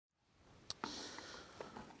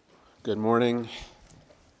Good morning.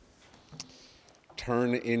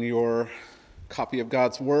 Turn in your copy of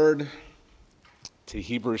God's Word to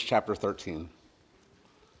Hebrews chapter 13.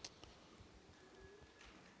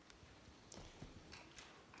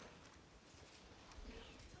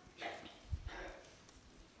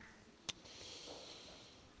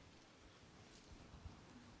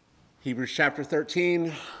 Hebrews chapter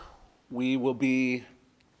 13, we will be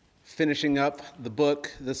finishing up the book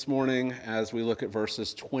this morning as we look at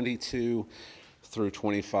verses 22 through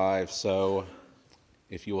 25. So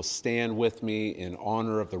if you will stand with me in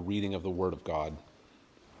honor of the reading of the Word of God.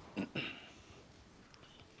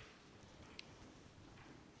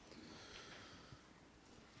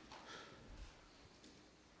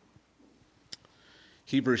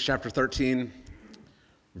 Hebrews chapter 13,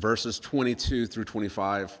 verses 22 through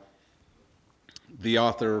 25. The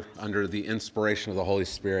author, under the inspiration of the Holy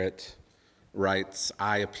Spirit, writes,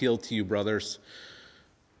 "I appeal to you, brothers,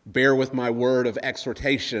 bear with my word of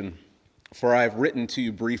exhortation, for I have written to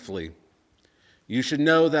you briefly. You should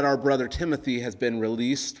know that our brother Timothy has been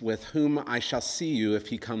released, with whom I shall see you if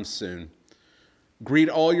he comes soon. Greet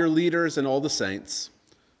all your leaders and all the saints.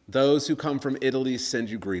 Those who come from Italy send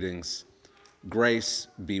you greetings. Grace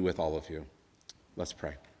be with all of you." Let's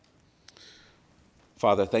pray.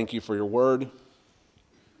 Father, thank you for your word.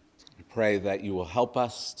 I pray that you will help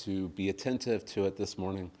us to be attentive to it this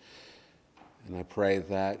morning. And I pray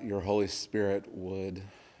that your Holy Spirit would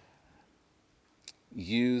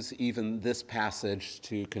use even this passage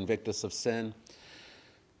to convict us of sin,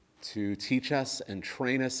 to teach us and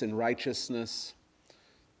train us in righteousness,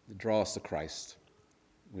 to draw us to Christ.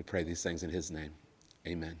 We pray these things in his name.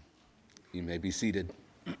 Amen. You may be seated.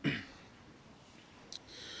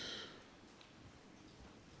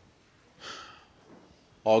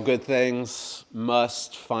 All good things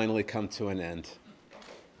must finally come to an end.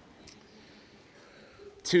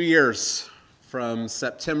 2 years from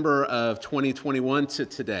September of 2021 to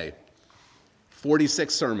today,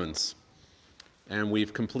 46 sermons, and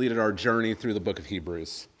we've completed our journey through the book of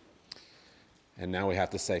Hebrews. And now we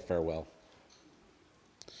have to say farewell.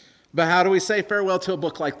 But how do we say farewell to a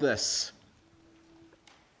book like this?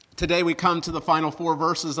 Today we come to the final 4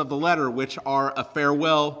 verses of the letter, which are a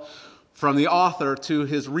farewell from the author to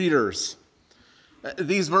his readers.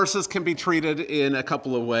 These verses can be treated in a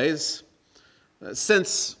couple of ways.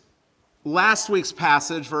 Since last week's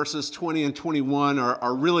passage, verses 20 and 21,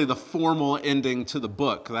 are really the formal ending to the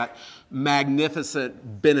book, that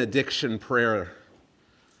magnificent benediction prayer,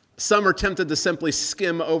 some are tempted to simply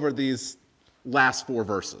skim over these last 4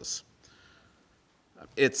 verses.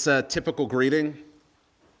 It's a typical greeting.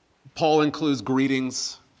 Paul includes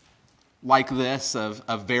greetings like this of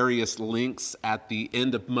various lengths at the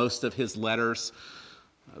end of most of his letters.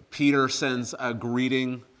 Peter sends a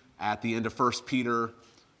greeting at the end of 1 Peter.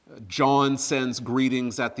 John sends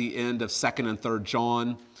greetings at the end of 2nd and 3rd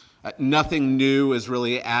John. Nothing new is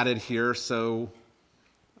really added here, so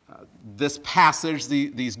this passage,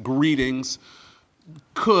 these greetings,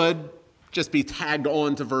 could just be tagged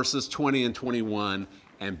on to verses 20 and 21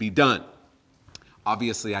 and be done.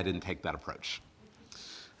 Obviously, I didn't take that approach.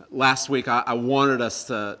 Last week, I wanted us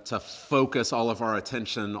to focus all of our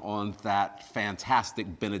attention on that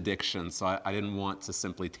fantastic benediction, so I didn't want to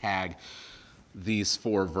simply tag these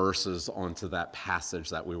 4 verses onto that passage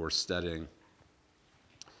that we were studying.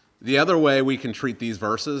 The other way we can treat these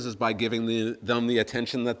verses is by giving them the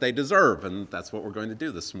attention that they deserve, and that's what we're going to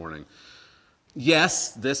do this morning.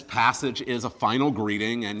 Yes, this passage is a final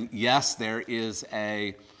greeting, and yes, there is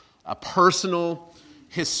a personal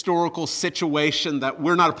historical situation that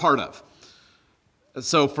we're not a part of.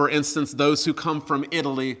 So, for instance, those who come from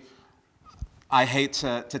Italy, I hate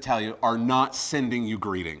to tell you, are not sending you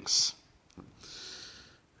greetings.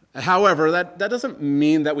 However, that doesn't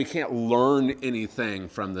mean that we can't learn anything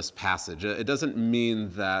from this passage. It doesn't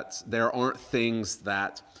mean that there aren't things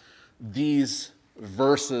that these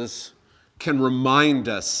verses can remind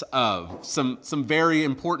us of, some very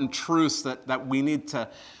important truths that we need to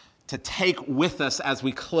take with us as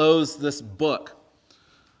we close this book.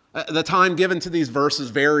 The time given to these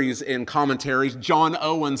verses varies in commentaries. John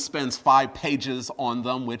Owen spends 5 pages on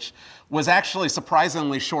them, which was actually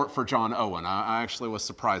surprisingly short for John Owen. I actually was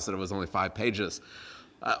surprised that it was only 5 pages.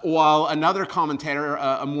 While another commentator,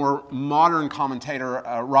 a more modern commentator,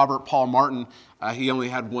 Robert Paul Martin, he only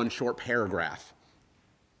had 1 short paragraph.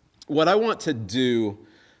 What I want to do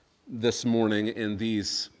this morning in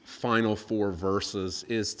these final 4 verses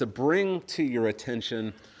is to bring to your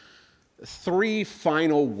attention 3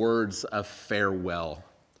 final words of farewell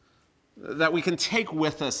that we can take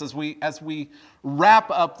with us as we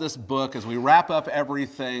wrap up this book, as we wrap up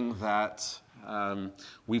everything that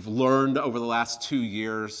We've learned over the last 2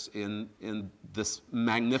 years in this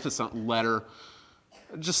magnificent letter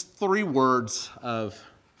just 3 words of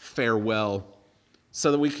farewell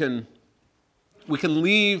so that we can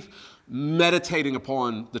leave meditating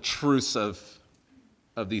upon the truths of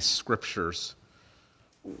these scriptures.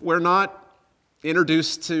 We're not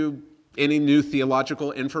introduced to any new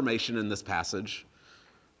theological information in this passage,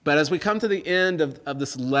 but as we come to the end of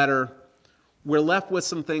this letter, we're left with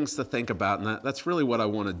some things to think about, and that's really what I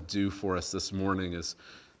want to do for us this morning is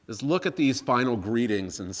look at these final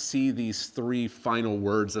greetings and see these 3 final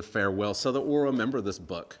words of farewell so that we'll remember this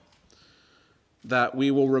book, that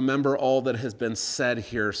we will remember all that has been said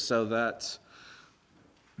here so that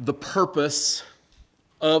the purpose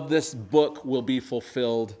of this book will be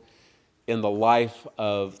fulfilled in the life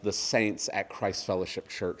of the saints at Christ Fellowship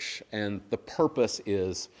Church. And the purpose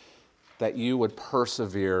is that you would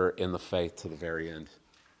persevere in the faith to the very end.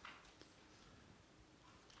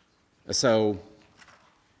 So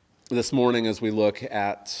this morning, as we look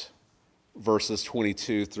at verses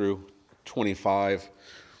 22 through 25,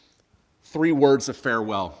 3 words of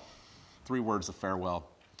farewell. 3 words of farewell.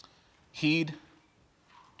 Heed,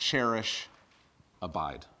 cherish,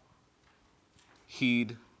 abide.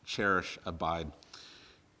 Heed, cherish, abide.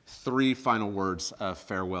 3 final words of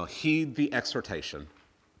farewell. Heed the exhortation.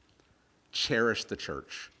 Cherish the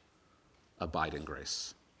church. Abide in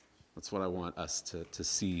grace. That's what I want us to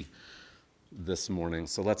see this morning.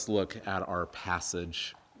 So let's look at our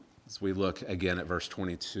passage as we look again at verse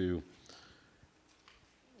 22.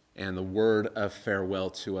 And the word of farewell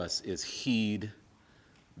to us is heed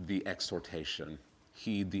the exhortation.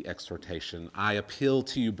 Heed the exhortation. I appeal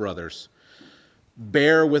to you, brothers,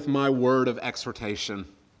 bear with my word of exhortation,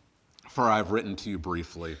 for I've written to you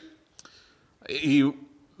briefly. You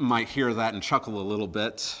might hear that and chuckle a little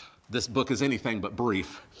bit. This book is anything but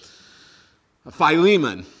brief.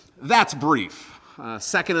 Philemon, that's brief.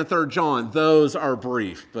 2nd and 3rd John, those are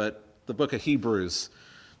brief. But the book of Hebrews,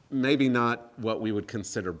 maybe not what we would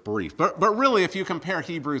consider brief. But really, if you compare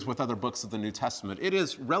Hebrews with other books of the New Testament, it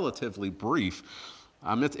is relatively brief.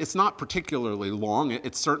 It's not particularly long.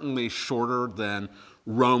 It's certainly shorter than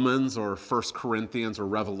Romans or 1 Corinthians or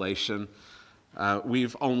Revelation.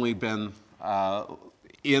 We've only been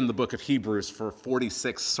in the book of Hebrews for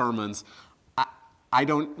 46 sermons. I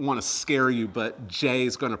don't want to scare you, but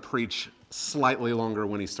Jay's going to preach slightly longer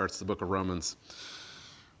when he starts the book of Romans.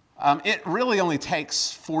 It really only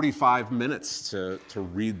takes 45 minutes to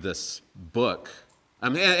read this book.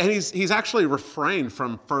 And he's actually refrained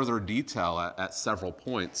from further detail at several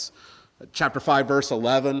points. Chapter 5, verse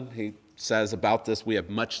 11, he says about this, we have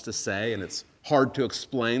much to say, and it's hard to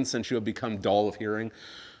explain since you have become dull of hearing.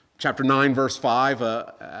 Chapter 9, verse 5,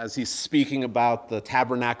 as he's speaking about the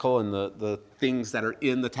tabernacle and the things that are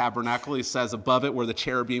in the tabernacle, he says, above it were the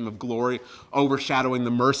cherubim of glory overshadowing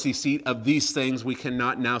the mercy seat. Of these things we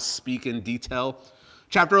cannot now speak in detail.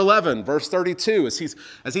 Chapter 11, verse 32, as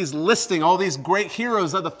he's listing all these great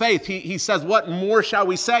heroes of the faith, he says, what more shall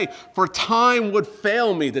we say? For time would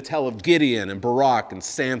fail me to tell of Gideon and Barak and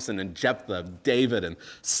Samson and Jephthah, David and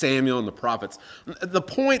Samuel and the prophets. The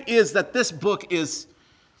point is that this book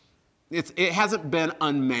it hasn't been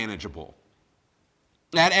unmanageable.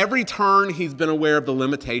 At every turn, he's been aware of the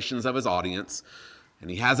limitations of his audience, and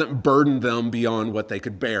he hasn't burdened them beyond what they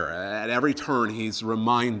could bear. At every turn, he's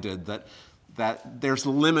reminded that there's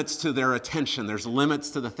limits to their attention, there's limits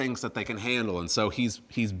to the things that they can handle, and so he's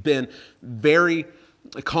been very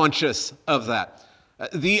conscious of that.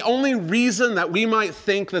 The only reason that we might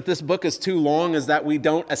think that this book is too long is that we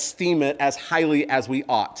don't esteem it as highly as we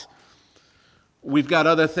ought. We've got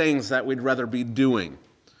other things that we'd rather be doing.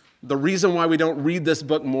 The reason why we don't read this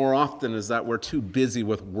book more often is that we're too busy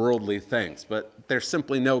with worldly things, but there's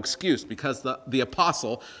simply no excuse because the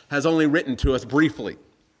apostle has only written to us briefly.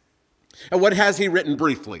 And what has he written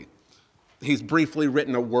briefly? He's briefly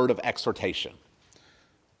written a word of exhortation.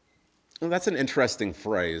 Well, that's an interesting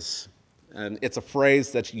phrase, and it's a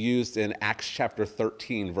phrase that's used in Acts chapter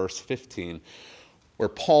 13, verse 15, where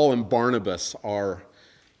Paul and Barnabas are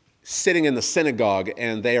sitting in the synagogue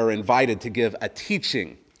and they are invited to give a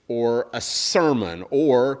teaching or a sermon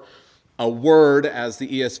or a word, as the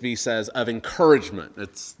ESV says, of encouragement.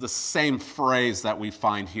 It's the same phrase that we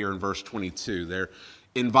find here in verse 22. They're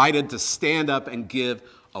invited to stand up and give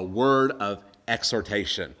a word of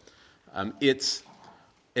exhortation. It's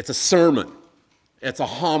a sermon. It's a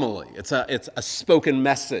homily. It's a spoken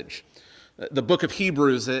message. The book of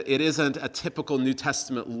Hebrews, it isn't a typical New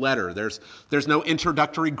Testament letter. There's no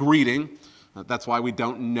introductory greeting. That's why we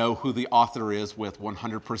don't know who the author is with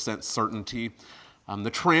 100% certainty. The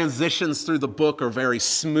transitions through the book are very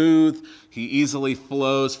smooth. He easily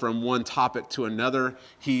flows from one topic to another.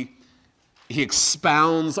 He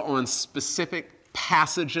expounds on specific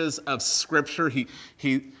passages of Scripture.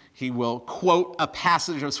 He will quote a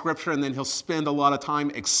passage of Scripture and then he'll spend a lot of time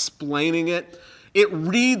explaining it. It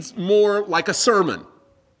reads more like a sermon.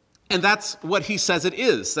 And that's what he says it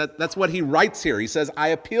is. That's what he writes here. He says, I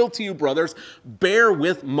appeal to you, brothers, bear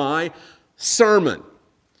with my sermon.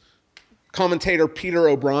 Commentator Peter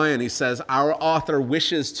O'Brien, he says, our author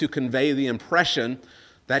wishes to convey the impression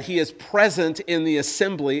that he is present in the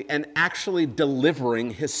assembly and actually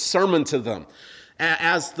delivering his sermon to them.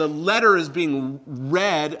 As the letter is being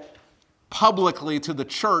read publicly to the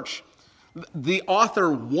church, the author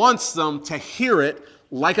wants them to hear it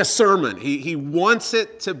like a sermon. He wants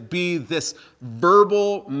it to be this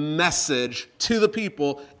verbal message to the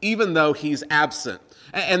people, even though he's absent.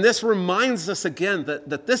 And this reminds us again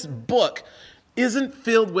that this book isn't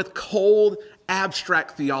filled with cold,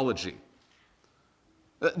 abstract theology.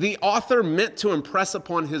 The author meant to impress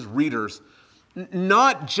upon his readers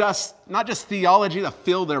not just theology to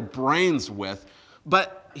fill their brains with,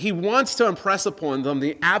 but he wants to impress upon them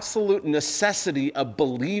the absolute necessity of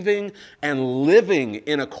believing and living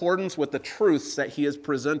in accordance with the truths that he has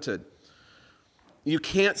presented. You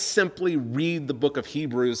can't simply read the book of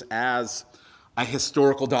Hebrews as a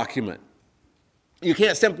historical document. You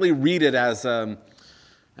can't simply read it as an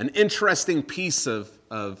interesting piece of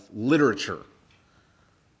literature.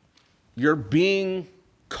 You're being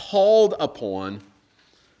called upon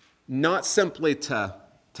not simply to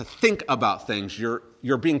think about things.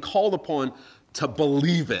 You're being called upon to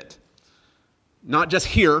believe it. Not just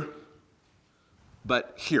hear,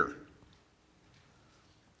 but hear.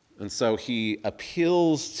 And so he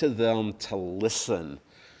appeals to them to listen.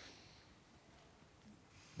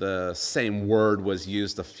 The same word was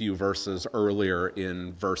used a few verses earlier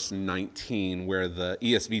in verse 19, where the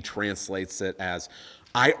ESV translates it as,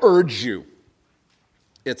 I urge you.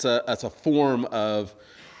 It's a form of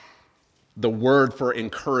the word for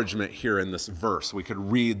encouragement here in this verse. We could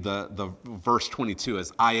read the verse 22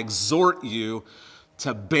 as, I exhort you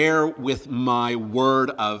to bear with my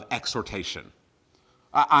word of exhortation.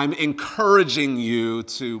 I'm encouraging you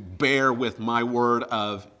to bear with my word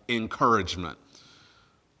of encouragement.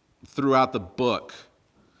 Throughout the book,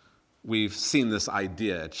 we've seen this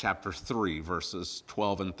idea, chapter 3, verses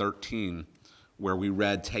 12 and 13, where we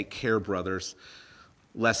read, take care, brothers,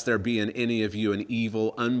 lest there be in any of you an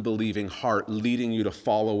evil, unbelieving heart leading you to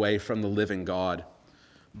fall away from the living God.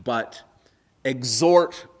 But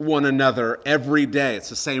exhort one another every day. It's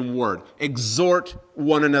the same word. Exhort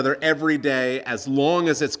one another every day, as long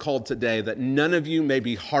as it's called today, that none of you may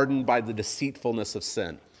be hardened by the deceitfulness of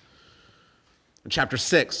sin. In chapter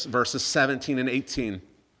 6, verses 17 and 18,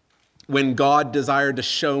 when God desired to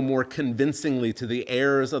show more convincingly to the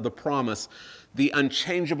heirs of the promise the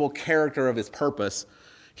unchangeable character of his purpose,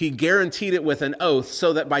 he guaranteed it with an oath,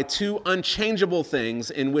 so that by two unchangeable things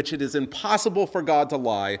in which it is impossible for God to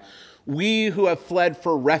lie, we who have fled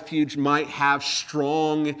for refuge might have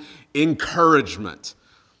strong encouragement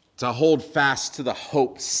to hold fast to the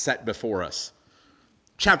hope set before us.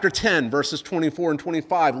 Chapter 10, verses 24 and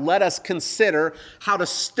 25, let us consider how to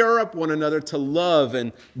stir up one another to love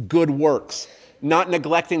and good works, not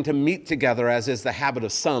neglecting to meet together as is the habit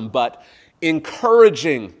of some, but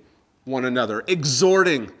encouraging one another,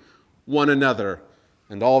 exhorting one another,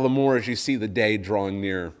 and all the more as you see the day drawing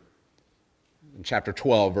near. In chapter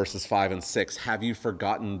 12, verses 5 and 6, have you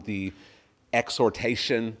forgotten the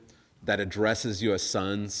exhortation that addresses you as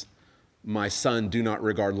sons? My son, do not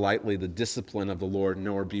regard lightly the discipline of the Lord,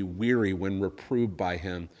 nor be weary when reproved by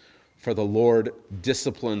him. For the Lord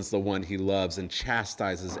disciplines the one he loves and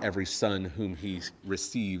chastises every son whom he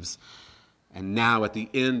receives. And now at the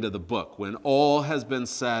end of the book, when all has been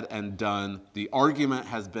said and done, the argument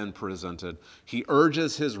has been presented, he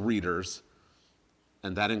urges his readers,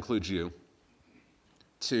 and that includes you,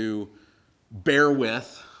 to bear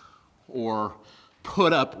with or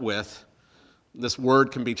put up with. This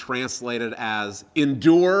word can be translated as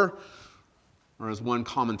endure, or as one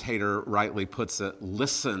commentator rightly puts it,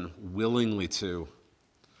 listen willingly to.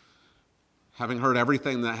 Having heard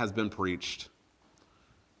everything that has been preached,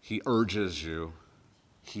 he urges you,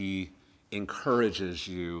 he encourages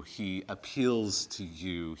you, he appeals to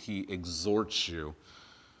you, he exhorts you.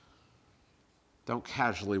 Don't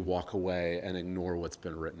casually walk away and ignore what's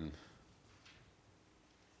been written.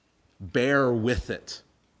 Bear with it,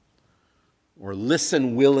 or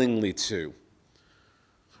listen willingly to.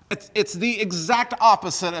 It's the exact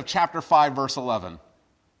opposite of chapter 5, verse 11.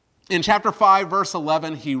 In chapter 5, verse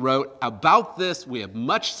 11, he wrote, about this we have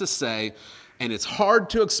much to say, And it's hard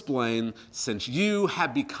to explain since you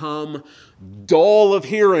have become dull of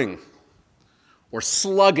hearing or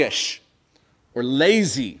sluggish or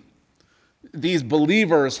lazy. These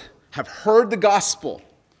believers have heard the gospel,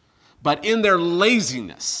 but in their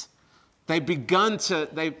laziness, they've begun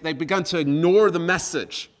to ignore the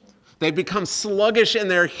message. They've become sluggish in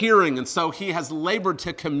their hearing, and so he has labored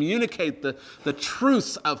to communicate the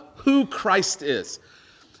truths of who Christ is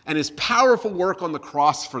and his powerful work on the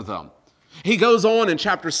cross for them. He goes on in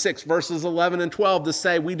chapter 6, verses 11 and 12 to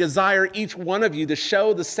say, "We desire each one of you to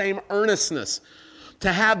show the same earnestness,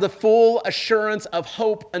 to have the full assurance of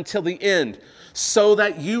hope until the end, so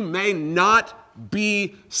that you may not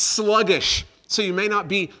be sluggish," so you may not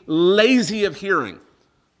be lazy of hearing,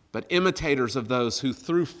 but imitators of those who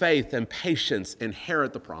through faith and patience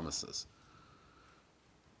inherit the promises.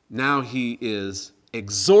 Now he is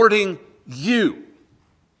exhorting you.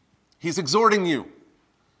 He's exhorting you.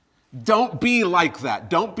 Don't be like that.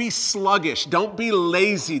 Don't be sluggish. Don't be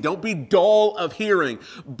lazy. Don't be dull of hearing,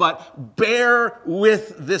 but bear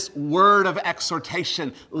with this word of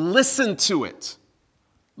exhortation. Listen to it.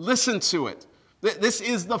 Listen to it. This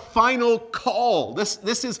is the final call.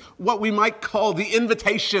 This is what we might call the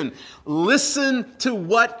invitation. Listen to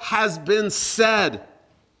what has been said.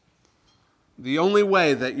 The only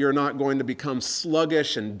way that you're not going to become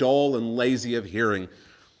sluggish and dull and lazy of hearing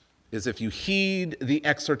is if you heed the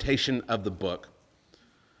exhortation of the book.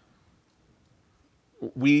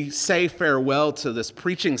 We say farewell to this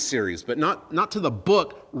preaching series, but not to the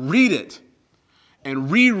book. Read it and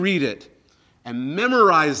reread it and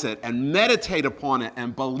memorize it and meditate upon it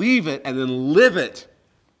and believe it and then live it.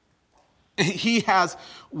 He has,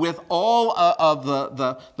 with all of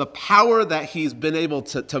the power that he's been able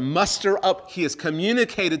to muster up, he has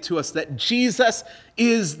communicated to us that Jesus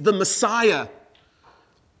is the Messiah.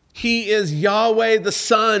 He is Yahweh the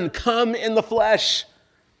Son, come in the flesh.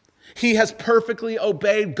 He has perfectly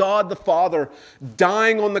obeyed God the Father,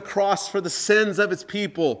 dying on the cross for the sins of his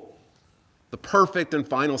people, the perfect and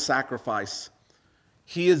final sacrifice.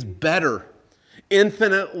 He is better,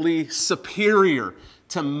 infinitely superior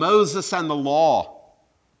to Moses and the law.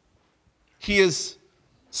 He is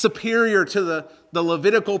superior to the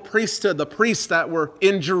Levitical priesthood, the priests that were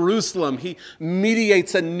in Jerusalem. He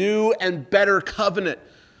mediates a new and better covenant.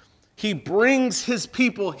 He brings his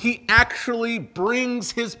people, he actually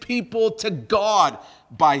brings his people to God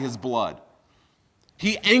by his blood.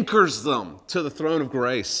 He anchors them to the throne of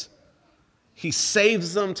grace. He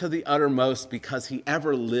saves them to the uttermost because he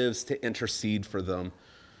ever lives to intercede for them.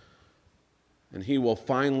 And he will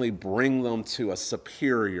finally bring them to a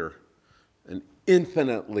superior and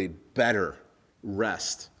infinitely better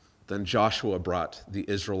rest than Joshua brought the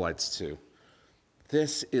Israelites to.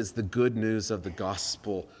 This is the good news of the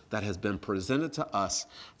gospel that has been presented to us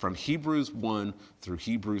from Hebrews 1 through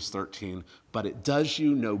Hebrews 13. But it does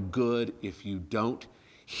you no good if you don't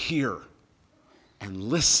hear and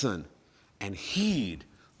listen and heed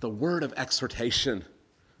the word of exhortation.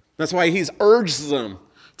 That's why he's urged them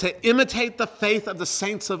to imitate the faith of the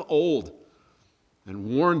saints of old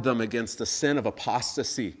and warned them against the sin of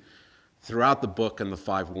apostasy throughout the book and the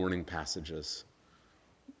 5 warning passages.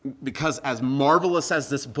 Because as marvelous as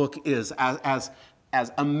this book is, as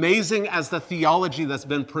amazing as the theology that's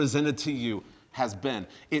been presented to you has been,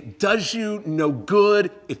 it does you no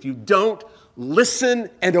good if you don't listen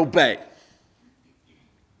and obey.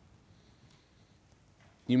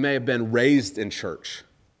 You may have been raised in church,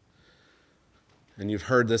 and you've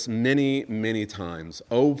heard this many, many times.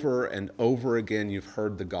 Over and over again, you've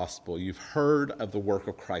heard the gospel. You've heard of the work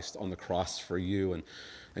of Christ on the cross for you,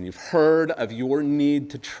 and you've heard of your need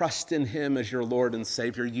to trust in him as your Lord and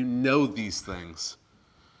Savior. You know these things.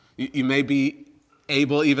 You may be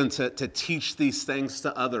able even to teach these things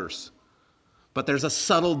to others. But there's a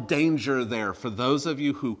subtle danger there for those of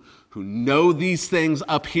you who know these things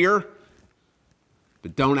up here,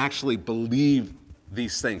 but don't actually believe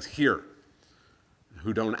these things here,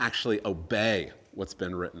 who don't actually obey what's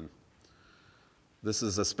been written. This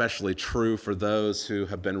is especially true for those who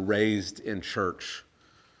have been raised in church.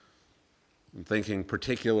 I'm thinking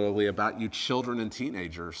particularly about you children and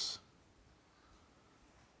teenagers.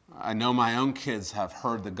 I know my own kids have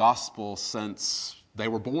heard the gospel since they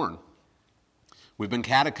were born. We've been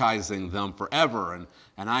catechizing them forever, and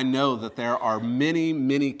I know that there are many,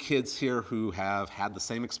 many kids here who have had the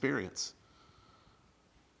same experience.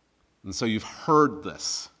 And so you've heard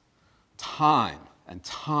this time and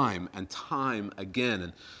time and time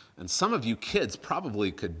again, and some of you kids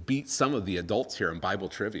probably could beat some of the adults here in Bible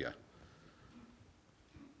trivia.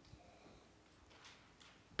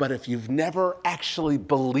 But if you've never actually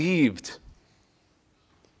believed,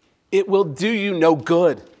 it will do you no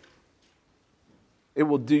good. It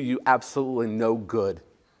will do you absolutely no good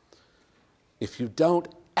if you don't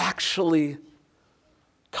actually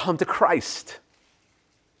come to Christ.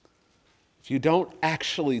 If you don't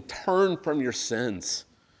actually turn from your sins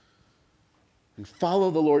and follow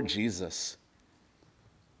the Lord Jesus,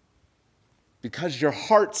 because your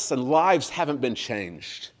hearts and lives haven't been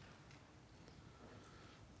changed.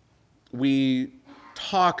 We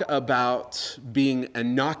talk about being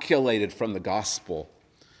inoculated from the gospel.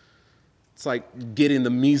 It's like getting the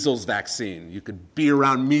measles vaccine. You could be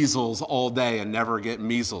around measles all day and never get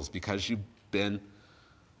measles because you've been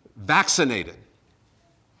vaccinated.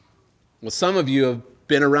 Well, some of you have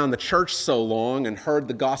been around the church so long and heard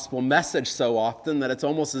the gospel message so often that it's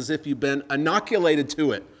almost as if you've been inoculated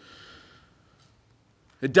to it.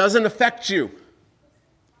 It doesn't affect you.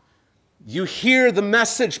 You hear the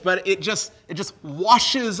message, but it just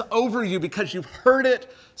washes over you because you've heard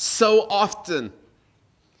it so often.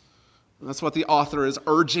 And that's what the author is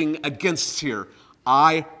urging against here.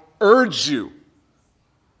 I urge you.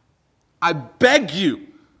 I beg you.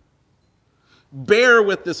 Bear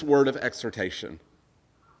with this word of exhortation.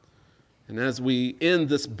 And as we end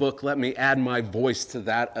this book, let me add my voice to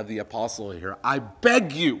that of the apostle here. I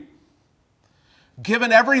beg you,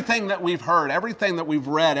 given everything that we've heard, everything that we've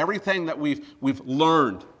read, everything that we've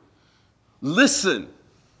learned, listen.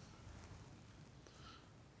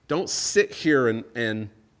 Don't sit here and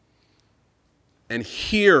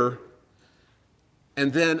hear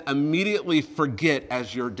and then immediately forget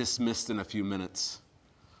as you're dismissed in a few minutes.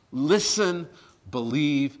 Listen,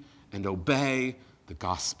 believe, and obey the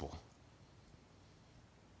gospel.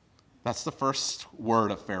 That's the first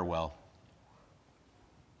word of farewell.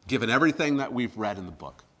 Given everything that we've read in the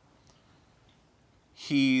book,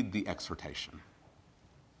 heed the exhortation.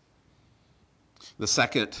 The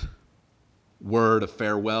second word of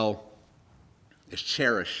farewell is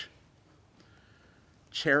cherish.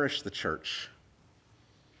 Cherish the church.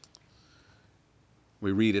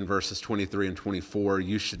 We read in verses 23 and 24,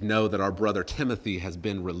 you should know that our brother Timothy has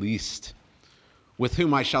been released, with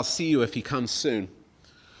whom I shall see you if he comes soon.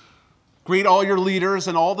 Greet all your leaders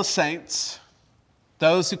and all the saints.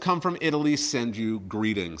 Those who come from Italy send you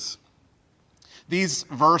greetings. These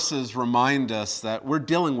verses remind us that we're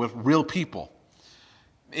dealing with real people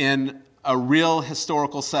in a real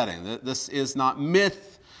historical setting. This is not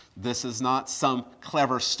myth. This is not some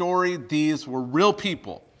clever story. These were real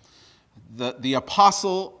people. The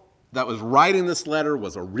apostle that was writing this letter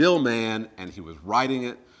was a real man, and he was writing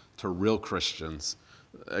it to real Christians.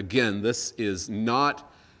 Again, this is not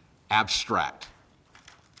abstract.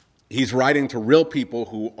 He's writing to real people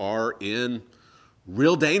who are in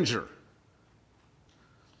real danger.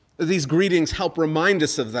 These greetings help remind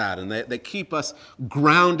us of that, and they keep us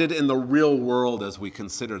grounded in the real world as we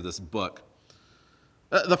consider this book.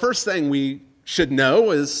 The first thing we should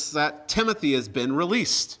know is that Timothy has been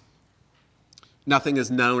released. Nothing is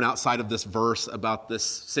known outside of this verse about this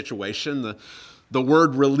situation. The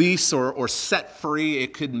word release or set free,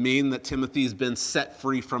 it could mean that Timothy's been set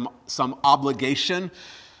free from some obligation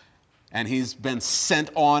and he's been sent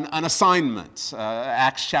on an assignment.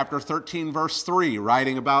 Acts chapter 13, verse 3,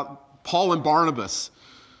 writing about Paul and Barnabas.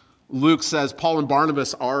 Luke says Paul and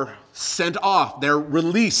Barnabas are sent off. They're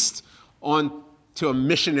released on to a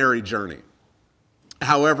missionary journey.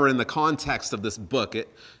 However, in the context of this book, it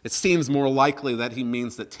seems more likely that he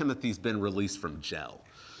means that Timothy's been released from jail.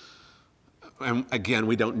 And again,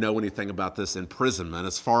 we don't know anything about this imprisonment.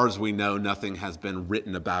 As far as we know, nothing has been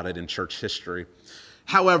written about it in church history.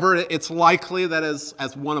 However, it's likely that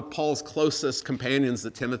as one of Paul's closest companions,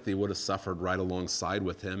 that Timothy would have suffered right alongside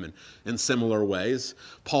with him in similar ways.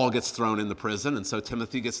 Paul gets thrown in the prison, and so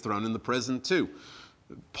Timothy gets thrown in the prison too.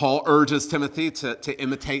 Paul urges Timothy to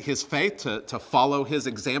imitate his faith, to follow his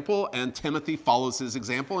example, and Timothy follows his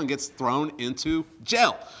example and gets thrown into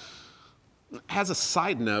jail. As a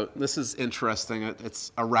side note, this is interesting.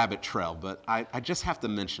 It's a rabbit trail, but I just have to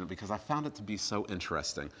mention it because I found it to be so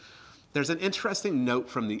interesting. There's an interesting note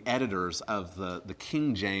from the editors of the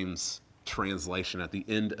King James translation at the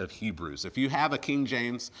end of Hebrews. If you have a King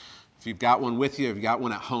James, if you've got one with you, if you've got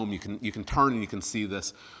one at home, you can turn and you can see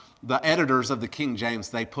this. The editors of the King James,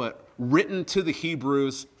 they put, written to the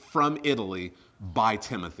Hebrews from Italy by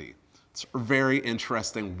Timothy. It's very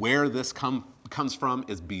interesting. Where this comes from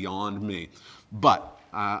is beyond me. But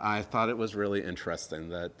I thought it was really interesting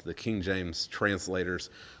that the King James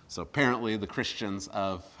translators, so apparently the Christians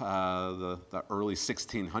of the early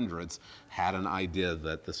 1600s had an idea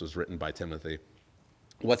that this was written by Timothy.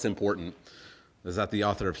 What's important? is that the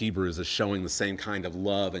author of Hebrews is showing the same kind of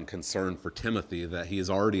love and concern for Timothy that he has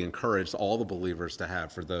already encouraged all the believers to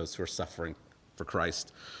have for those who are suffering for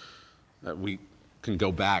Christ. We can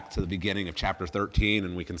go back to the beginning of chapter 13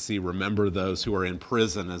 and we can see, remember those who are in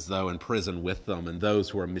prison as though in prison with them, and those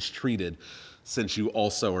who are mistreated, since you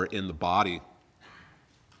also are in the body.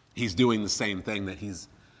 He's doing the same thing that he's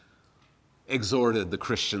exhorted the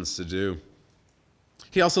Christians to do.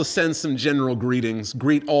 He also sends some general greetings.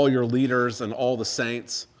 Greet all your leaders and all the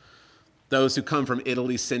saints. Those who come from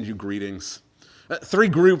Italy send you greetings. 3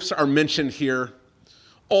 groups are mentioned here.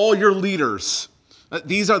 All your leaders.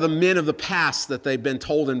 These are the men of the past that they've been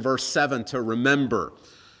told in verse 7 to remember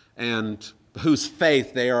and whose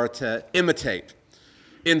faith they are to imitate.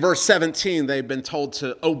 In verse 17, they've been told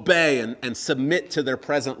to obey and submit to their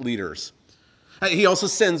present leaders. He also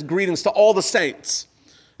sends greetings to all the saints,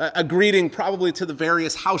 a greeting probably to the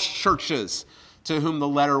various house churches to whom the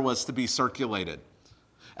letter was to be circulated.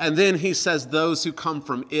 And then he says those who come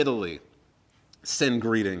from Italy send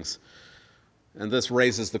greetings. And this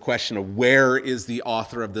raises the question of where is the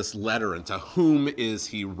author of this letter and to whom is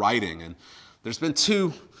he writing? And there's been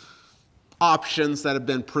 2 options that have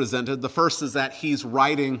been presented. The first is that he's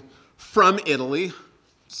writing from Italy,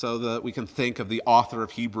 so that we can think of the author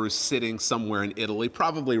of Hebrews sitting somewhere in Italy,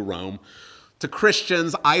 probably Rome, to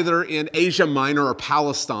Christians either in Asia Minor or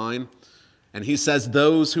Palestine. And he says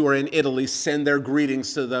those who are in Italy send their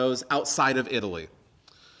greetings to those outside of Italy.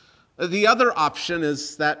 The other option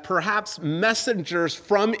is that perhaps messengers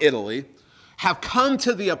from Italy have come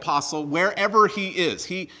to the apostle wherever he is.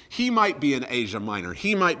 He might be in Asia Minor.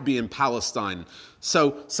 He might be in Palestine.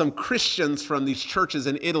 So some Christians from these churches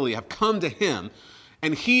in Italy have come to him,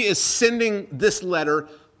 and he is sending this letter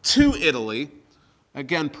to Italy,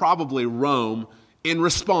 again, probably Rome, in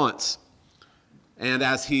response. And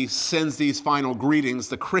as he sends these final greetings,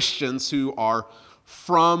 the Christians who are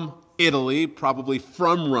from Italy, probably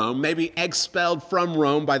from Rome, maybe expelled from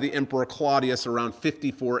Rome by the Emperor Claudius around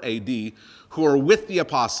 54 AD, who are with the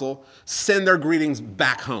apostle, send their greetings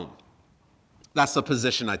back home. That's the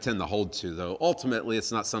position I tend to hold to, though. Ultimately,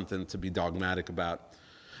 it's not something to be dogmatic about.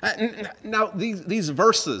 Now, these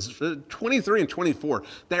verses, 23 and 24,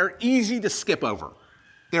 they're easy to skip over.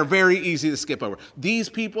 They're very easy to skip over. These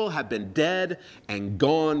people have been dead and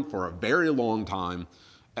gone for a very long time.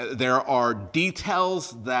 There are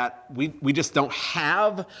details that we just don't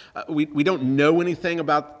have. We don't know anything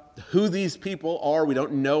about who these people are. We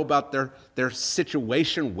don't know about their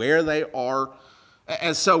situation, where they are.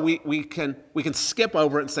 And so we can skip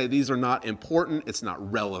over it and say these are not important, it's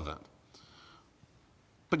not relevant.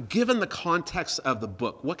 But given the context of the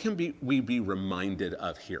book, what can we be reminded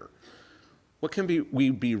of here? What can we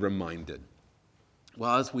be reminded?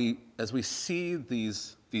 Well, as we see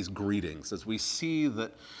these greetings, as we see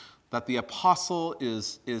that the apostle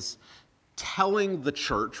is telling the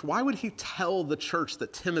church, why would he tell the church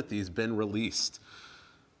that Timothy's been released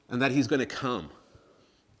and that he's going to come?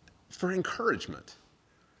 For encouragement,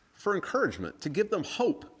 to give them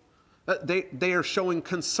hope. They are showing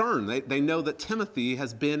concern. They know that Timothy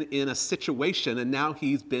has been in a situation and now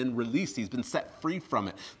he's been released. He's been set free from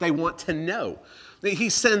it. They want to know. He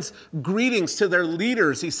sends greetings to their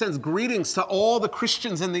leaders. He sends greetings to all the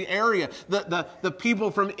Christians in the area. The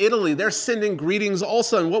people from Italy, they're sending greetings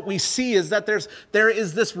also. And what we see is that there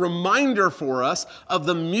is this reminder for us of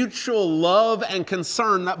the mutual love and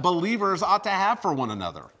concern that believers ought to have for one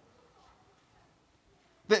another.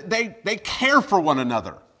 They care for one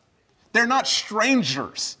another. They're not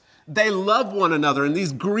strangers. They love one another, and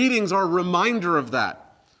these greetings are a reminder of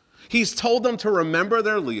that. He's told them to remember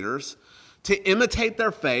their leaders, to imitate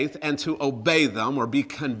their faith, and to obey them or be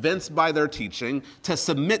convinced by their teaching, to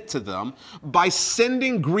submit to them. By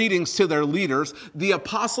sending greetings to their leaders, the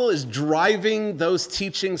apostle is driving those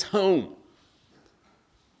teachings home.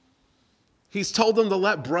 He's told them to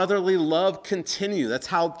let brotherly love continue. That's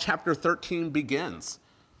how chapter 13 begins.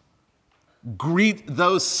 Greet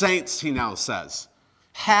those saints, he now says.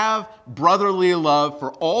 Have brotherly love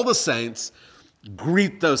for all the saints.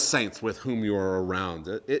 Greet those saints with whom you are around.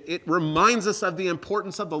 It reminds us of the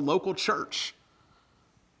importance of the local church.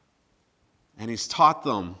 And he's taught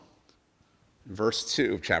them, in verse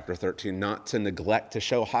 2 of chapter 13, not to neglect to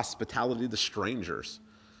show hospitality to strangers.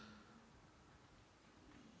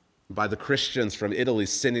 By the Christians from Italy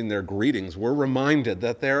sending their greetings, we're reminded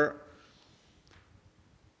that they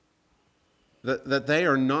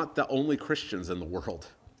are not the only Christians in the world.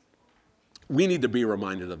 We need to be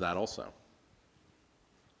reminded of that also.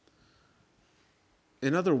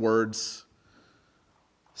 In other words,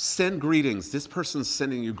 send greetings. This person's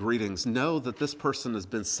sending you greetings. Know that this person has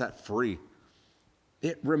been set free.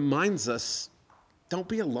 It reminds us don't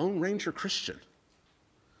be a Lone Ranger Christian.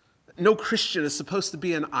 No Christian is supposed to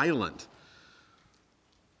be an island.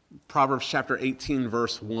 Proverbs chapter 18,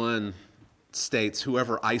 verse 1 states,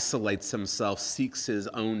 whoever isolates himself seeks his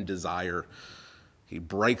own desire. He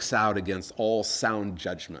breaks out against all sound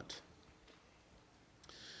judgment.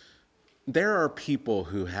 There are people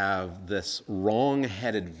who have this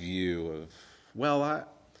wrong-headed view of, well,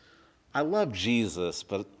 I love Jesus,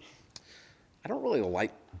 but I don't really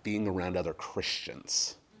like being around other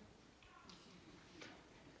Christians.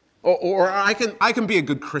 Or I can be a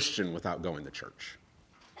good Christian without going to church.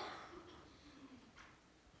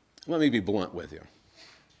 Let me be blunt with you.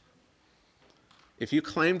 If you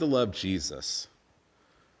claim to love Jesus,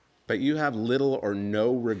 but you have little or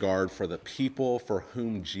no regard for the people for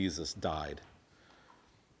whom Jesus died,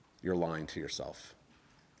 you're lying to yourself.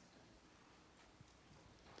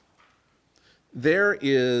 There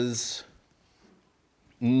is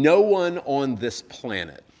no one on this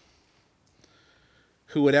planet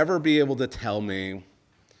who would ever be able to tell me,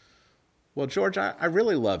 well, George, I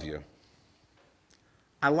really love you.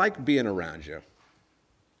 I like being around you.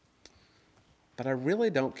 But I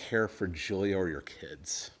really don't care for Julia or your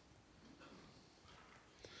kids.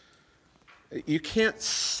 You can't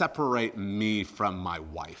separate me from my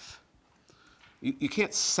wife. You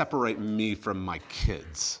can't separate me from my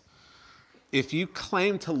kids. If you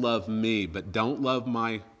claim to love me but don't love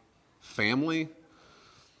my family,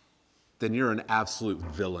 then you're an absolute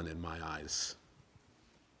villain in my eyes.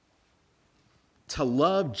 To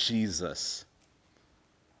love Jesus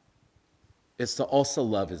is to also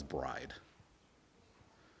love his bride.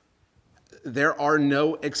 There are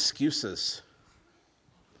no excuses.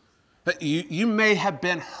 But you may have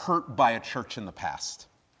been hurt by a church in the past.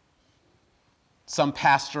 Some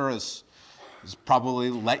pastor has probably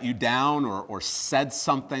let you down or said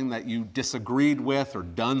something that you disagreed with or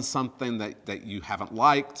done something that you haven't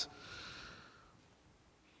liked.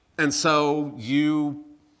 And so you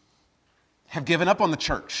have given up on the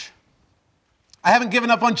church. I haven't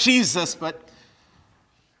given up on Jesus, but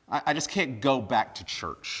I just can't go back to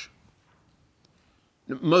church.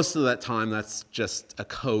 Most of that time, that's just a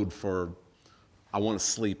code for I want to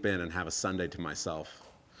sleep in and have a Sunday to myself.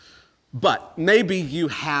 But maybe you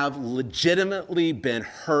have legitimately been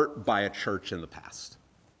hurt by a church in the past.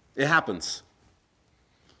 It happens.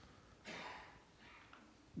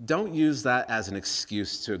 Don't use that as an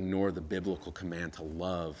excuse to ignore the biblical command to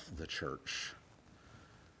love the church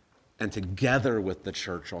and to gather with the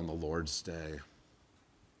church on the Lord's day.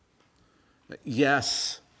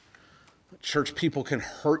 Yes, church people can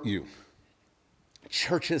hurt you.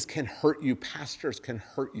 Churches can hurt you. Pastors can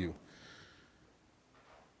hurt you.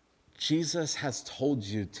 Jesus has told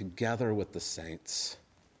you to gather with the saints.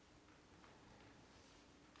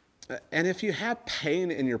 And if you have pain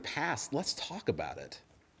in your past, let's talk about it.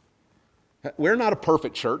 We're not a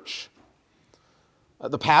perfect church.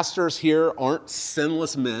 The pastors here aren't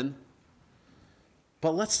sinless men.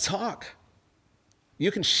 But let's talk. You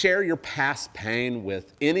can share your past pain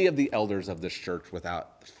with any of the elders of this church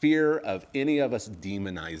without fear of any of us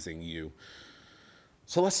demonizing you.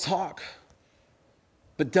 So let's talk.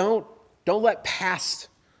 But don't let past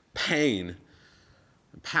pain,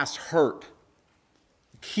 past hurt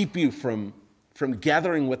keep you from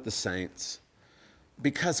gathering with the saints.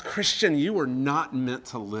 Because Christian, you are not meant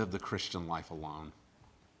to live the Christian life alone.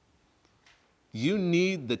 You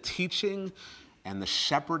need the teaching and the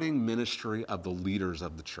shepherding ministry of the leaders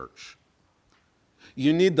of the church.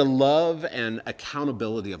 You need the love and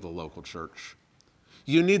accountability of the local church.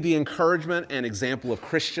 You need the encouragement and example of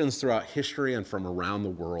Christians throughout history and from around the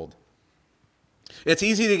world. It's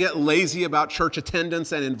easy to get lazy about church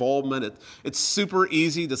attendance and involvement. It's super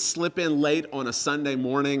easy to slip in late on a Sunday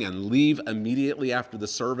morning and leave immediately after the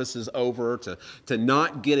service is over, to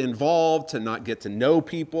not get involved, to not get to know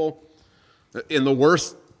people. In the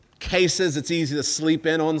worst cases, it's easy to sleep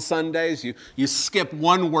in on Sundays. You skip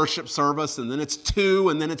one worship service, and then it's two,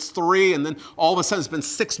 and then it's three, and then all of a sudden it's been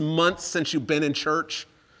 6 months since you've been in church.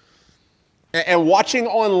 And watching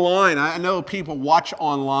online, I know people watch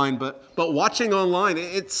online, but watching online,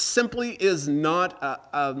 it simply is not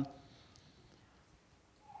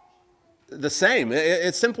the same.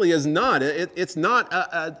 It simply is not. It's not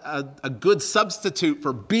a good substitute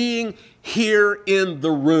for being here in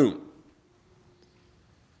the room.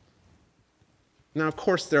 Now, of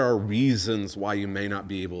course, there are reasons why you may not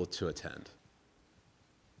be able to attend.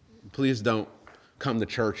 Please don't come to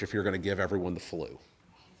church if you're going to give everyone the flu.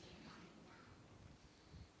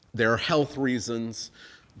 There are health reasons.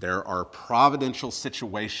 There are providential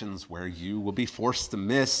situations where you will be forced to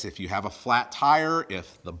miss if you have a flat tire,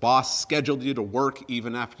 if the boss scheduled you to work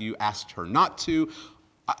even after you asked her not to.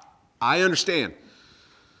 I understand.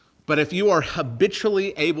 But if you are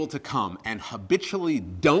habitually able to come and habitually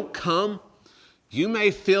don't come, you may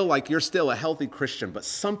feel like you're still a healthy Christian, but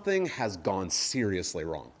something has gone seriously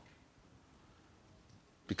wrong.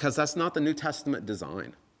 Because that's not the New Testament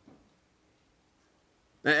design.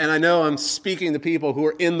 And I know I'm speaking to people who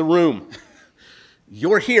are in the room.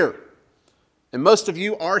 You're here. And most of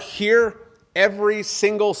you are here every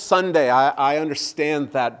single Sunday. I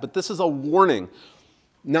understand that. But this is a warning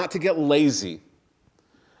not to get lazy.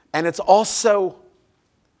 And it's also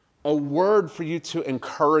a word for you to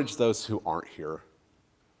encourage those who aren't here.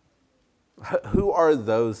 Who are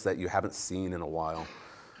those that you haven't seen in a while?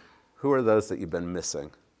 Who are those that you've been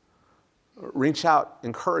missing? Reach out,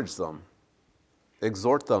 encourage them.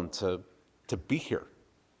 Exhort them to be here,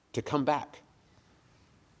 to come back.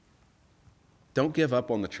 Don't give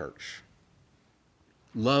up on the church.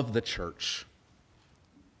 Love the church.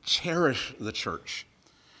 Cherish the church.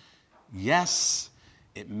 Yes,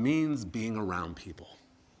 it means being around people.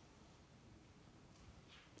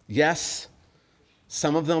 Yes,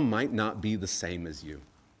 some of them might not be the same as you.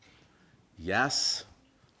 Yes,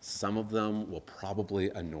 some of them will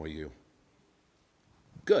probably annoy you.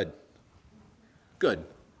 Good. Good.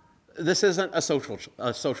 This isn't a social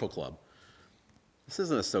club. This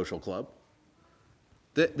isn't a social club.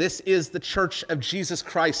 This is the church of Jesus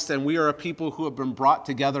Christ, and we are a people who have been brought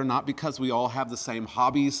together not because we all have the same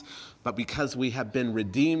hobbies, but because we have been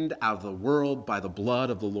redeemed out of the world by the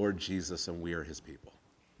blood of the Lord Jesus, and we are his people.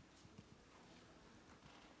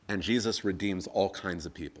 And Jesus redeems all kinds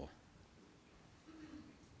of people.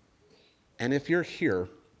 And if you're here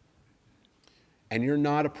and you're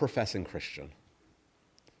not a professing Christian,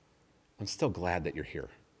 I'm still glad that you're here.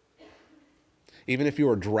 Even if you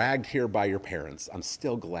were dragged here by your parents, I'm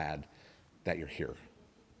still glad that you're here.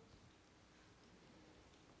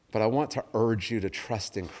 But I want to urge you to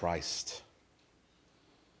trust in Christ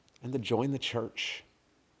and to join the church.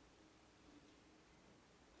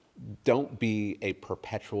 Don't be a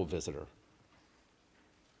perpetual visitor.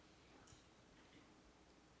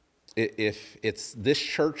 If it's this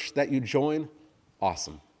church that you join,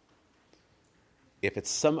 awesome. If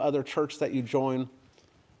it's some other church that you join,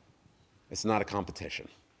 it's not a competition.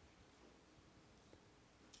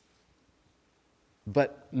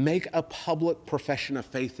 But make a public profession of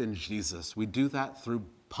faith in Jesus. We do that through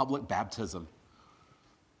public baptism.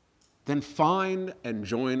 Then find and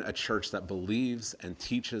join a church that believes and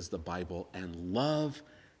teaches the Bible, and love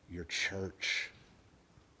your church.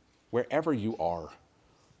 Wherever you are,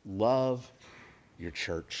 love your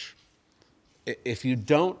church. If you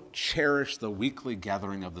don't cherish the weekly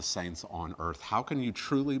gathering of the saints on earth, how can you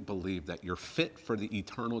truly believe that you're fit for the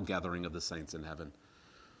eternal gathering of the saints in heaven?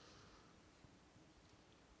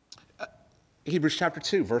 Hebrews chapter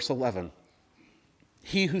 2, verse 11.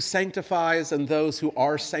 He who sanctifies and those who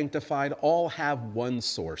are sanctified all have one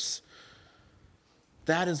source.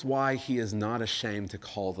 That is why he is not ashamed to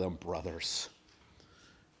call them brothers.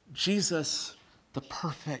 Jesus, the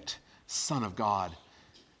perfect Son of God,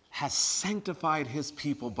 has sanctified his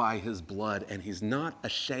people by his blood, and he's not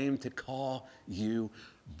ashamed to call you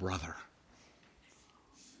brother.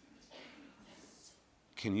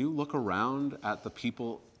 Can you look around at the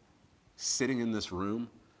people sitting in this room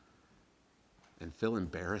and feel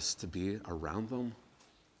embarrassed to be around them?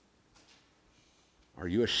 Are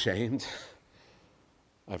you ashamed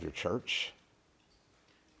of your church?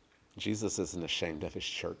 Jesus isn't ashamed of his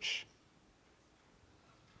church.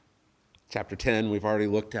 Chapter 10, we've already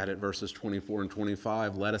looked at it, verses 24 and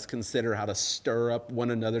 25. Let us consider how to stir up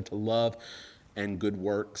one another to love and good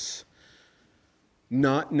works,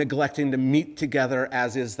 not neglecting to meet together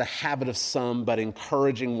as is the habit of some, but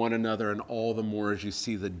encouraging one another, and all the more as you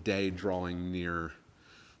see the day drawing near.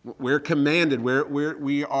 We're commanded,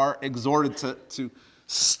 we are exhorted to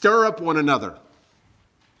stir up one another.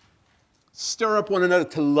 Stir up one another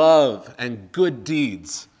to love and good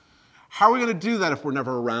deeds. How are we going to do that if we're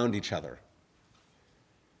never around each other?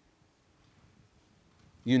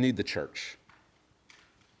 You need the church.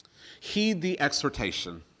 Heed the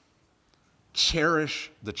exhortation.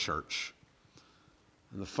 Cherish the church.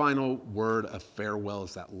 And the final word of farewell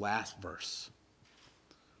is that last verse.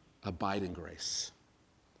 Abide in grace.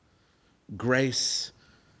 Grace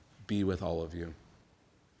be with all of you.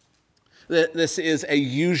 This is a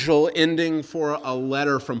usual ending for a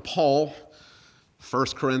letter from Paul. 1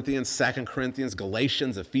 Corinthians, 2 Corinthians,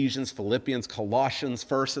 Galatians, Ephesians, Philippians, Colossians,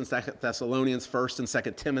 1 and 2 Thessalonians, 1 and 2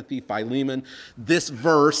 Timothy, Philemon. This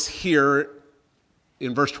verse here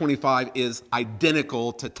in verse 25 is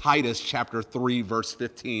identical to Titus chapter 3, verse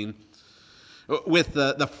 15. With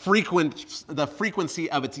the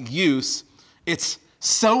frequency of its use, it's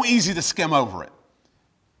so easy to skim over it.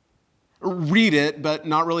 Read it, but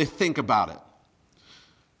not really think about it.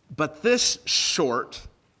 But this short,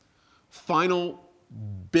 final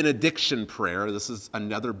benediction prayer, this is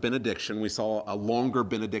another benediction. We saw a longer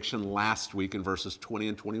benediction last week in verses 20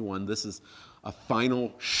 and 21. This is a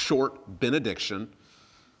final short benediction.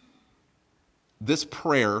 This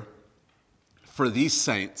prayer for these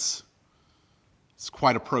saints is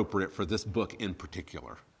quite appropriate for this book in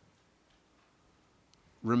particular.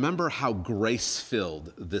 Remember how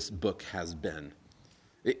grace-filled this book has been.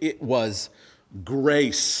 It was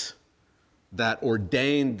grace that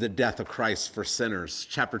ordained the death of Christ for sinners.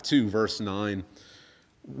 Chapter 2, verse 9.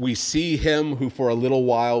 We see him who for a little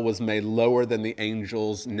while was made lower than the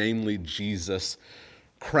angels, namely Jesus,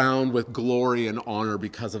 crowned with glory and honor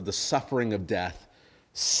because of the suffering of death,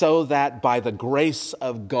 so that by the grace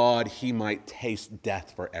of God he might taste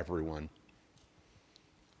death for everyone.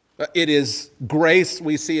 It is grace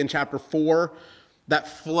we see in chapter 4 that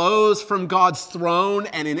flows from God's throne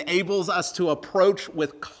and enables us to approach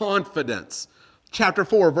with confidence. Chapter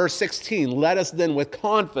 4, verse 16, let us then with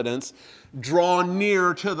confidence draw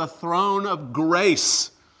near to the throne of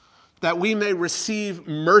grace, that we may receive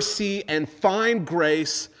mercy and find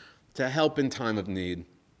grace to help in time of need.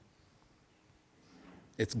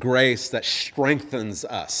 It's grace that strengthens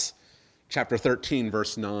us. Chapter 13,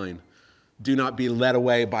 verse 9. Do not be led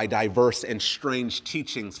away by diverse and strange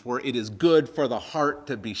teachings, for it is good for the heart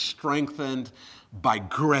to be strengthened by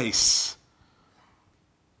grace.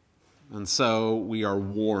 And so we are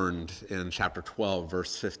warned in chapter 12,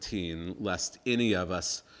 verse 15, lest any of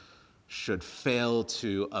us should fail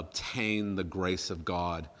to obtain the grace of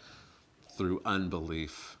God through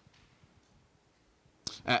unbelief.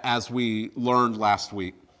 As we learned last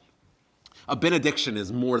week, a benediction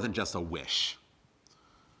is more than just a wish.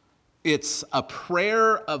 It's a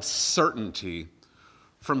prayer of certainty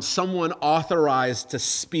from someone authorized to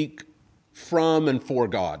speak from and for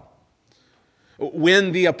God.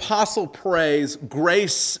 When the apostle prays,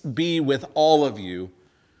 grace be with all of you,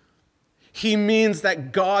 he means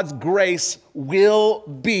that God's grace will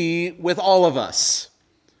be with all of us.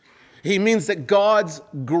 He means that God's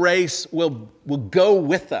grace will go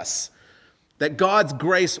with us, that God's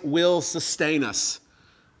grace will sustain us,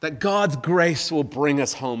 that God's grace will bring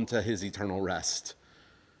us home to his eternal rest.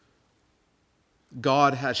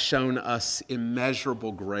 God has shown us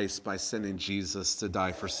immeasurable grace by sending Jesus to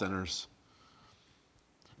die for sinners.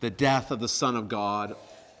 The death of the Son of God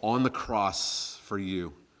on the cross for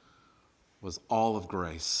you was all of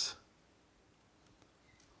grace.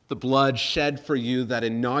 The blood shed for you that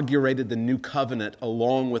inaugurated the new covenant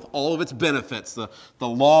along with all of its benefits, the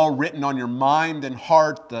law written on your mind and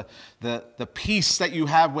heart, the peace that you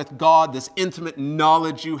have with God, this intimate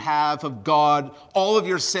knowledge you have of God, all of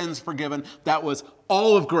your sins forgiven, that was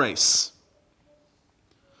all of grace.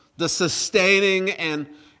 The sustaining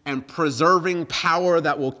and preserving power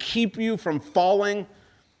that will keep you from falling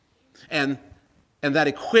and that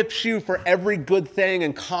equips you for every good thing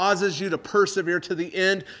and causes you to persevere to the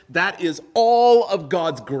end, that is all of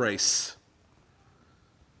God's grace.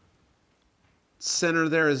 Sinner,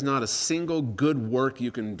 there is not a single good work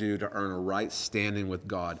you can do to earn a right standing with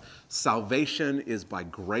God. Salvation is by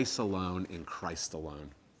grace alone, in Christ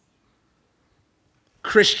alone.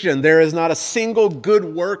 Christian, there is not a single good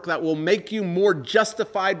work that will make you more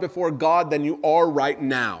justified before God than you are right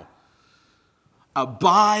now.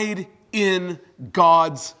 Abide in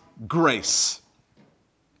God's grace.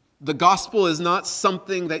 The gospel is not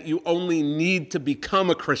something that you only need to become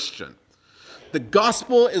a Christian. The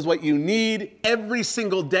gospel is what you need every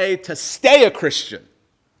single day to stay a Christian.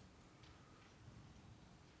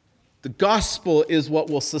 The gospel is what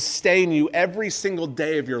will sustain you every single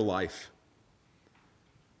day of your life.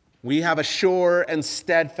 We have a sure and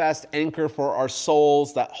steadfast anchor for our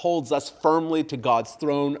souls that holds us firmly to God's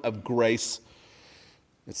throne of grace.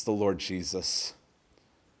 It's the Lord Jesus.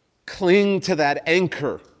 Cling to that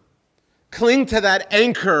anchor. Cling to that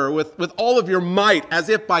anchor with all of your might, as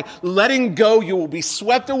if by letting go you will be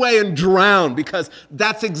swept away and drowned, because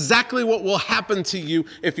that's exactly what will happen to you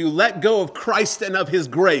if you let go of Christ and of his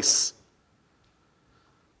grace.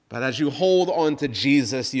 But as you hold on to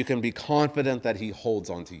Jesus, you can be confident that he holds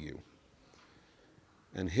on to you.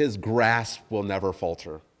 And his grasp will never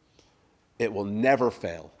falter. It will never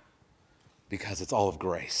fail, because it's all of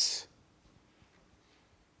grace.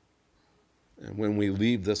 And when we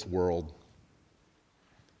leave this world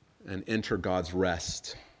and enter God's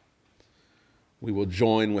rest, we will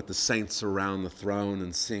join with the saints around the throne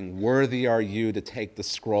and sing, "Worthy are you to take the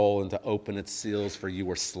scroll and to open its seals, for you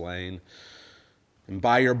were slain. And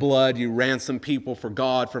by your blood you ransomed people for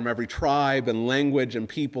God from every tribe and language and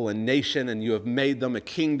people and nation, and you have made them a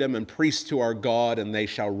kingdom and priests to our God, and they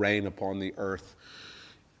shall reign upon the earth."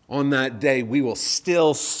 On that day, we will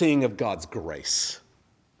still sing of God's grace.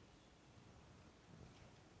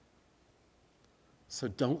 So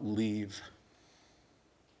don't leave.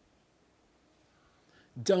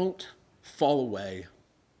 Don't fall away.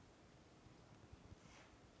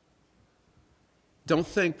 Don't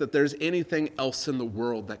think that there's anything else in the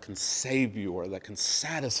world that can save you or that can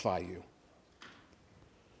satisfy you.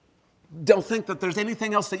 Don't think that there's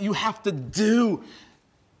anything else that you have to do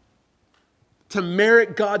to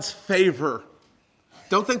merit God's favor.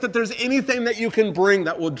 Don't think that there's anything that you can bring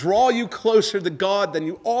that will draw you closer to God than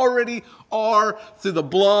you already are through the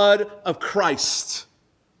blood of Christ.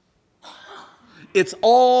 It's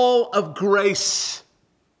all of grace.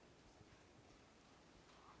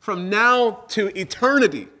 From now to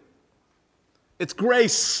eternity, it's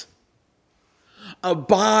grace.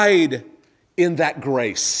 Abide in that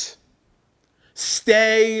grace.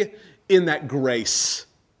 Stay in that grace.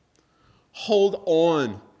 Hold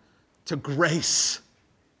on to grace.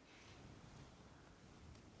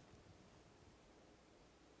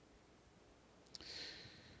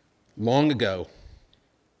 Long ago,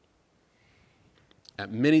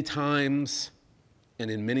 at many times and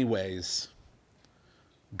in many ways,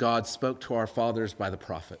 God spoke to our fathers by the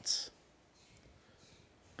prophets.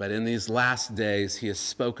 But in these last days, he has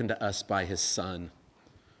spoken to us by his Son,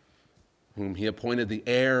 whom he appointed the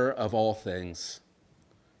heir of all things,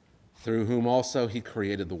 through whom also he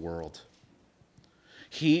created the world.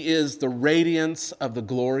 He is the radiance of the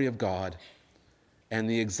glory of God and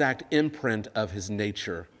the exact imprint of his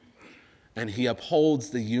nature, and he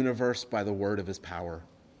upholds the universe by the word of his power.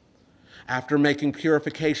 After making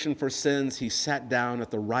purification for sins, he sat down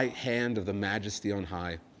at the right hand of the Majesty on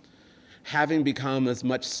high, having become as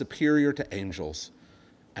much superior to angels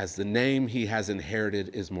as the name he has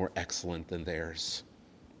inherited is more excellent than theirs.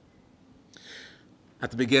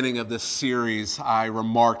 At the beginning of this series, I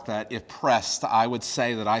remarked that if pressed, I would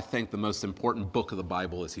say that I think the most important book of the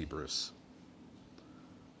Bible is Hebrews.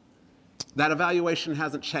 That evaluation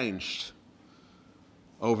hasn't changed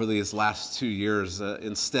over these last 2 years.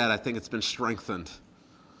 Instead, I think it's been strengthened.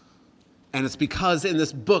 And it's because in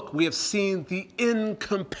this book we have seen the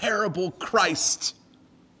incomparable Christ.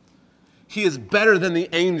 He is better than the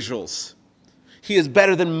angels. He is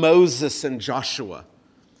better than Moses and Joshua.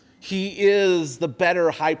 He is the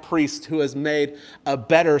better high priest who has made a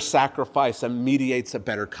better sacrifice and mediates a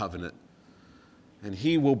better covenant. And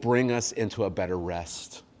he will bring us into a better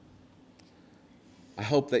rest. I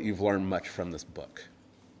hope that you've learned much from this book.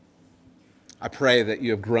 I pray that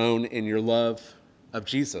you have grown in your love of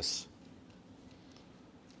Jesus.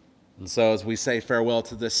 And so as we say farewell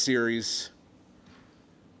to this series,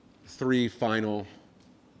 3 final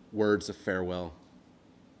words of farewell.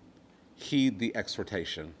 Heed the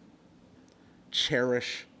exhortation.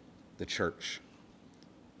 Cherish the church.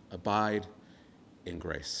 Abide in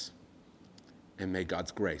grace. And may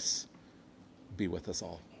God's grace be with us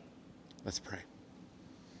all. Let's pray.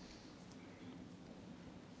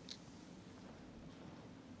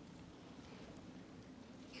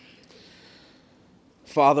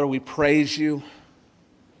 Father, we praise you,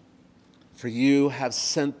 for you have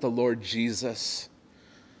sent the Lord Jesus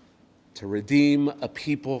to redeem a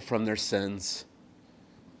people from their sins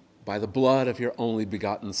by the blood of your only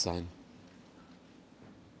begotten Son.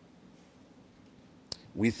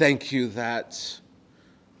 We thank you that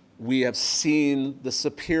we have seen the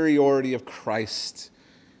superiority of Christ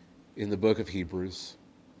in the book of Hebrews.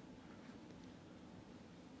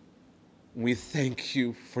 We thank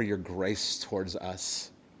you for your grace towards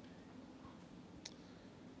us.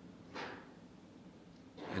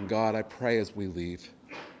 And God, I pray as we leave,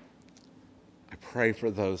 I pray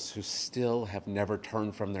for those who still have never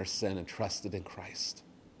turned from their sin and trusted in Christ.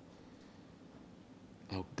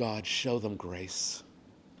 Oh God, show them grace.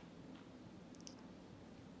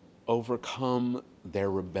 Overcome their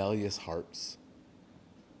rebellious hearts.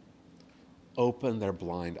 Open their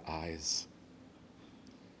blind eyes.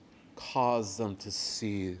 Cause them to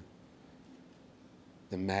see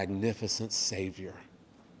the magnificent Savior.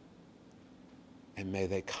 And may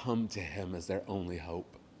they come to him as their only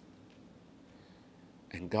hope.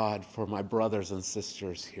 And God, for my brothers and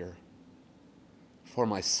sisters here, for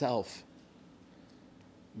myself,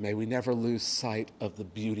 may we never lose sight of the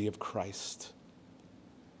beauty of Christ.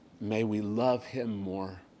 May we love him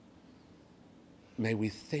more. May we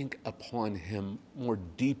think upon him more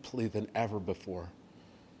deeply than ever before.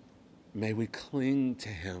 May we cling to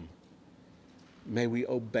him. May we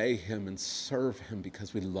obey him and serve him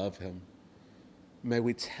because we love him. May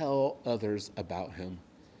we tell others about him.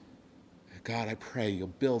 God, I pray you'll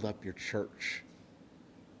build up your church.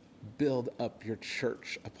 Build up your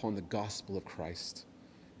church upon the gospel of Christ.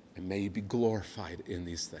 And may you be glorified in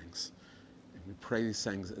these things. And we pray these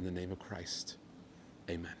things in the name of Christ.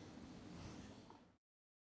 Amen.